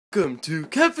Welcome to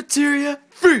Cafeteria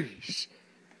Freeze!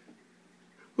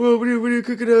 Well, what are you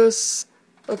cooking us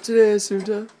up today,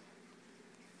 Asunta?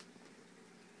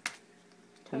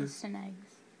 Toast and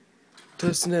eggs.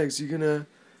 Toast and eggs. You gonna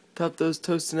top those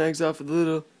toast and eggs off with a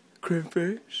little creme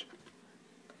fraiche?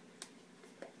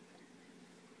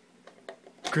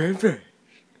 Creme fraiche.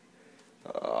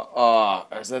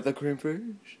 Is that the creme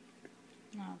fraiche?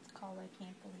 No, it's called I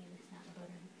Can't Believe It's Not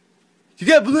Butter. You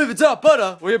can't believe it's not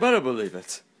butter? Well, you better believe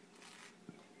it.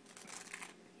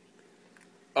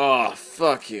 Oh,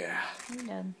 fuck yeah. You're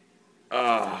done.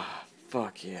 Oh,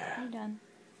 fuck yeah. You're done.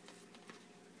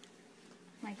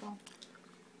 Michael.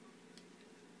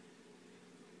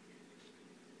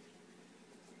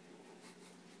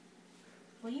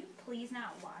 Will you please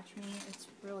not watch me? It's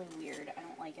really weird. I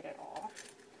don't like it at all.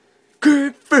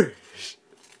 Creme fraiche.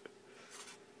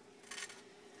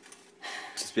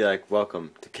 Just be like,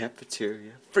 welcome to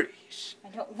Cafeteria Freeze. I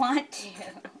don't want to.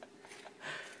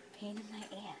 Pain in my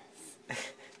ass.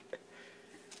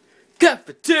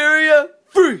 Cafeteria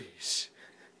Freeze.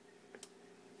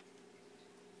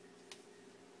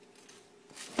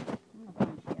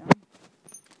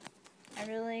 I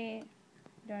really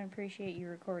don't appreciate you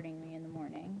recording me in the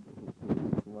morning.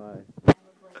 Why? I look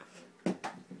like I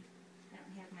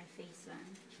don't have my face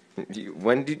on.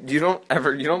 You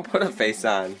don't put a face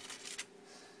on.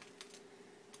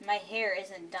 My hair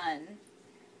isn't done.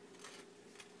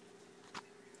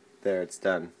 There, it's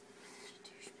done.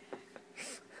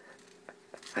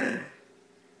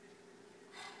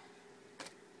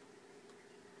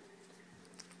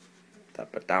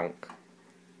 Tapa-donk.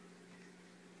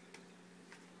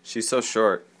 She's so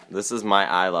short. This is my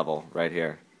eye level right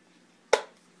here.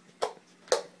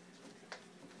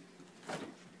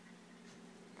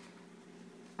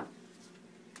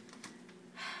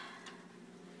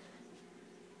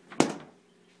 Are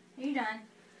you done?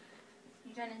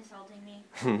 You done insulting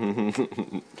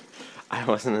me? I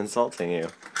wasn't insulting you.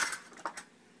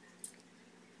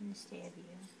 I'm gonna stab you.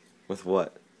 With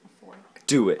what? A fork.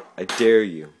 Do it. I dare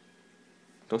you.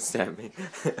 Don't stab me.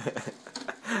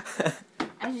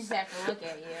 I just have to look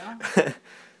at you.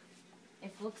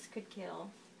 If looks could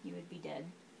kill, you would be dead.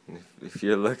 If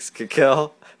your looks could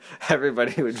kill,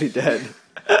 everybody would be dead.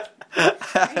 Are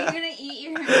you gonna eat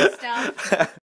your stuff?